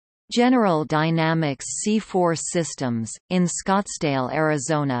 General Dynamics C4 Systems, in Scottsdale,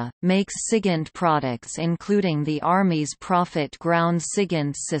 Arizona, makes SIGINT products including the Army's Prophet ground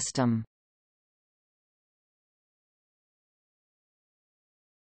SIGINT system.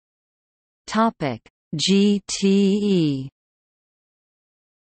 GTE.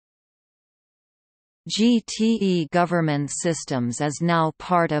 GTE Government Systems is now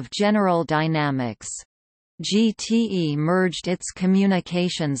part of General Dynamics. GTE merged its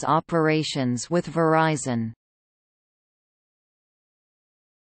communications operations with Verizon.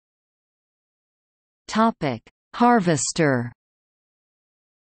 Harvester.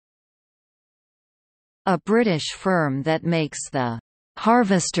 A British firm that makes the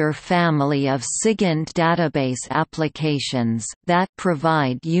Harvester family of SIGINT database applications, that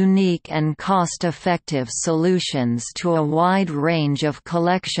provide unique and cost-effective solutions to a wide range of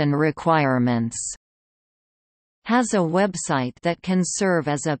collection requirements. Has a website that can serve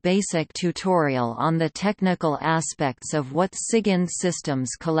as a basic tutorial on the technical aspects of what SIGINT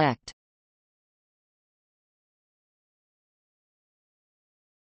systems collect.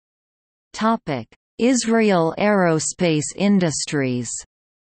 Israel Aerospace Industries.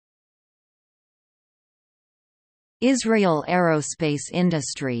 Israel Aerospace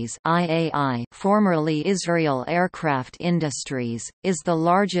Industries (IAI), formerly Israel Aircraft Industries, is the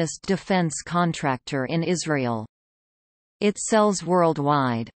largest defense contractor in Israel. It sells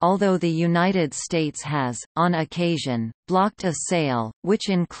worldwide, although the United States has, on occasion, blocked a sale, which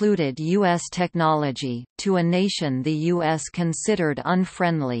included U.S. technology, to a nation the U.S. considered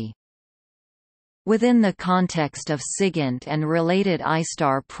unfriendly. Within the context of SIGINT and related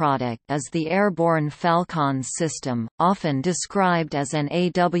ISTAR product is the airborne Falcon system, often described as an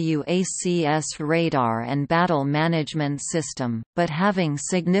AWACS radar and battle management system, but having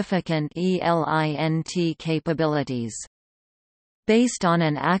significant ELINT capabilities. Based on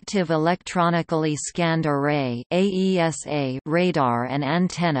an active electronically scanned array (AESA) radar and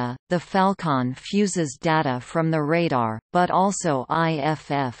antenna, the Falcon fuses data from the radar, but also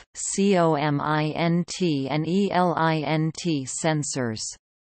IFF, COMINT and ELINT sensors.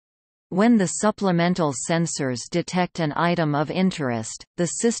 When the supplemental sensors detect an item of interest, the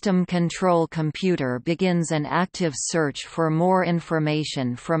system control computer begins an active search for more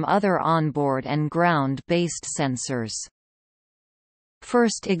information from other onboard and ground-based sensors.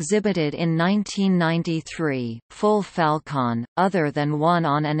 First exhibited in 1993, full Falcon, other than one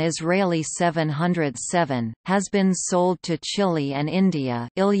on an Israeli 707, has been sold to Chile and India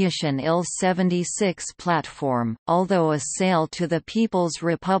Ilyushin Il-76 platform, although a sale to the People's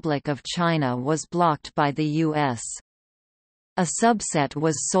Republic of China was blocked by the U.S. A subset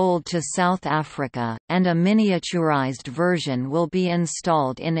was sold to South Africa, and a miniaturized version will be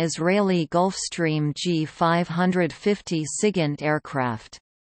installed in Israeli Gulfstream G550 SIGINT aircraft.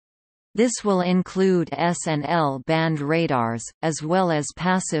 This will include S and L band radars, as well as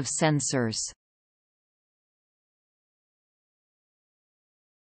passive sensors.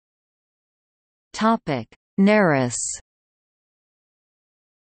 Narus.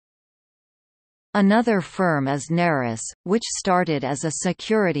 Another firm is Narus, which started as a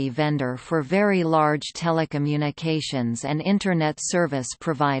security vendor for very large telecommunications and Internet service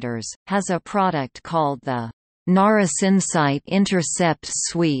providers, has a product called the Narus Insight Intercept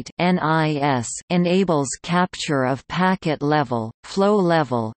Suite (NIS), enables capture of packet level, flow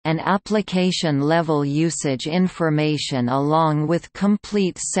level, and application level usage information along with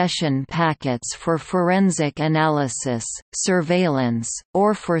complete session packets for forensic analysis, surveillance,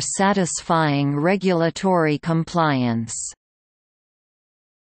 or for satisfying regulatory compliance.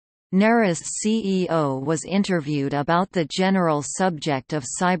 Narus CEO was interviewed about the general subject of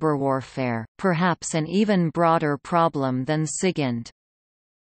cyberwarfare, perhaps an even broader problem than SIGINT.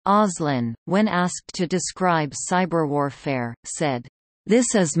 Oslin, when asked to describe cyberwarfare, said,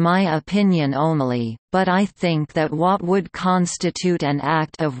 "This is my opinion only, but I think that what would constitute an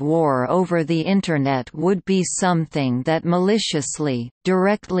act of war over the Internet would be something that maliciously,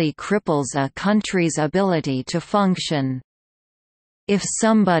 directly cripples a country's ability to function. If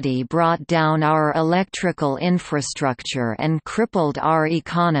somebody brought down our electrical infrastructure and crippled our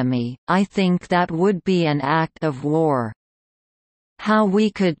economy, I think that would be an act of war. How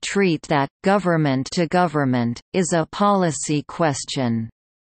we could treat that, government to government, is a policy question.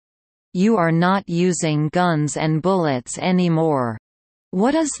 You are not using guns and bullets anymore.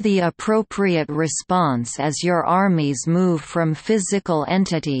 What is the appropriate response as your armies move from physical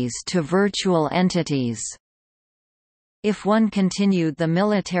entities to virtual entities?" If one continued the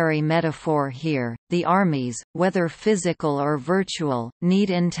military metaphor here, the armies, whether physical or virtual, need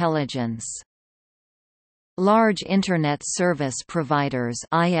intelligence. Large Internet service providers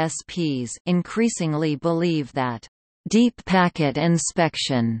 (ISPs) increasingly believe that deep packet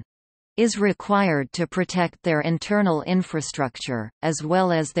inspection is required to protect their internal infrastructure, as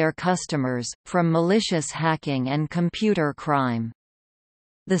well as their customers, from malicious hacking and computer crime.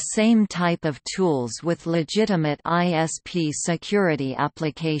 The same type of tools with legitimate ISP security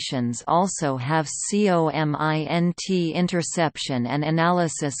applications also have COMINT interception and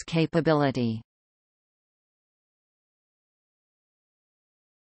analysis capability.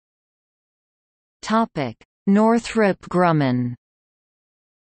 Northrop Grumman.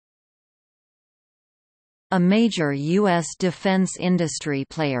 A major U.S. defense industry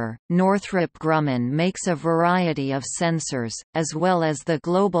player, Northrop Grumman makes a variety of sensors, as well as the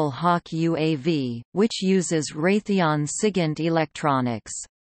Global Hawk UAV, which uses Raytheon SIGINT electronics.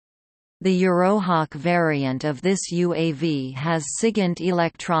 The Eurohawk variant of this UAV has SIGINT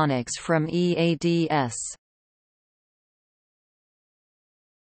electronics from EADS.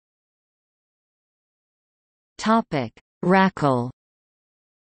 Racal.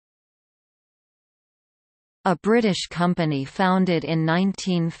 A British company founded in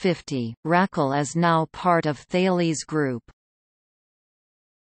 1950, Racal is now part of Thales Group.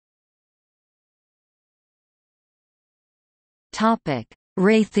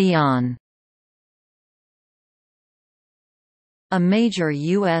 Raytheon. A major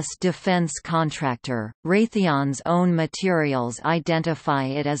U.S. defense contractor, Raytheon's own materials identify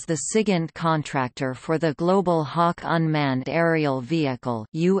it as the SIGINT contractor for the Global Hawk Unmanned Aerial Vehicle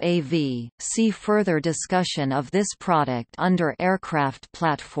 (UAV). See further discussion of this product under aircraft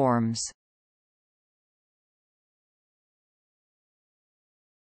platforms.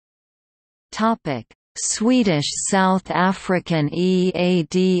 Swedish-South African-EADS.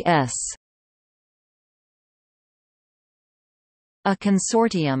 A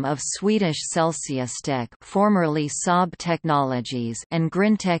consortium of Swedish Celsiustech, formerly Saab Technologies, and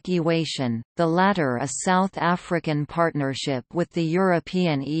Grintech Ewation, the latter a South African partnership with the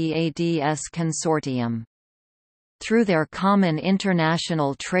European EADS Consortium. Through their common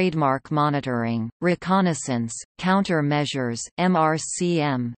international trademark monitoring, reconnaissance, countermeasures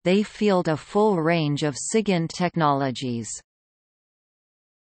 (MRCM), they field a full range of SIGINT technologies.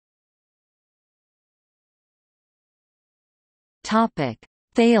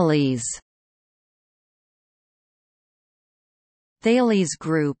 Thales. Thales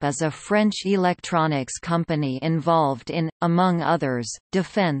Group is a French electronics company involved in, among others,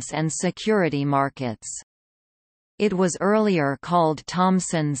 defense and security markets. It was earlier called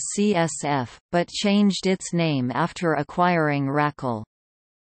Thomson CSF, but changed its name after acquiring Racal.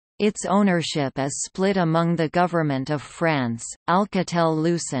 Its ownership is split among the Government of France,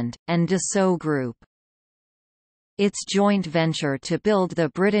 Alcatel-Lucent, and Dassault Group. Its joint venture to build the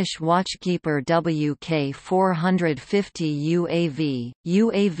British Watchkeeper WK-450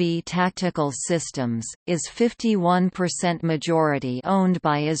 UAV Tactical Systems, is 51% majority owned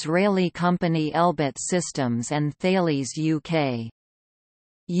by Israeli company Elbit Systems and Thales UK.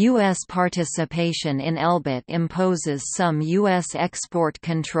 U.S. participation in Elbit imposes some U.S. export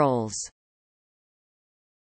controls.